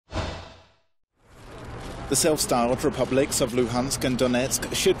The self-styled republics of Luhansk and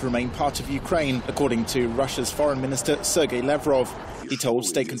Donetsk should remain part of Ukraine, according to Russia's Foreign Minister Sergei Lavrov. He told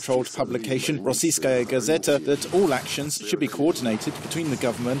state-controlled publication Rossiiskaya Gazeta that all actions should be coordinated between the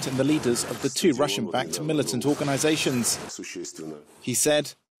government and the leaders of the two Russian-backed militant organizations. He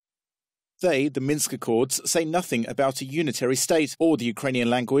said, "They, the Minsk Accords, say nothing about a unitary state or the Ukrainian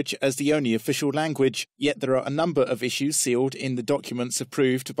language as the only official language. Yet there are a number of issues sealed in the documents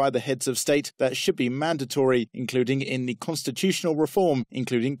approved by the heads of state that should be mandatory, including in the constitutional reform,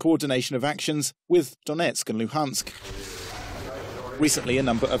 including coordination of actions with Donetsk and Luhansk." Recently, a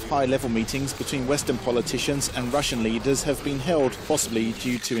number of high-level meetings between Western politicians and Russian leaders have been held, possibly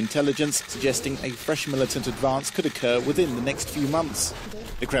due to intelligence suggesting a fresh militant advance could occur within the next few months.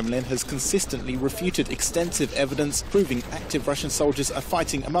 The Kremlin has consistently refuted extensive evidence proving active Russian soldiers are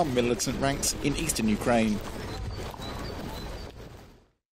fighting among militant ranks in eastern Ukraine.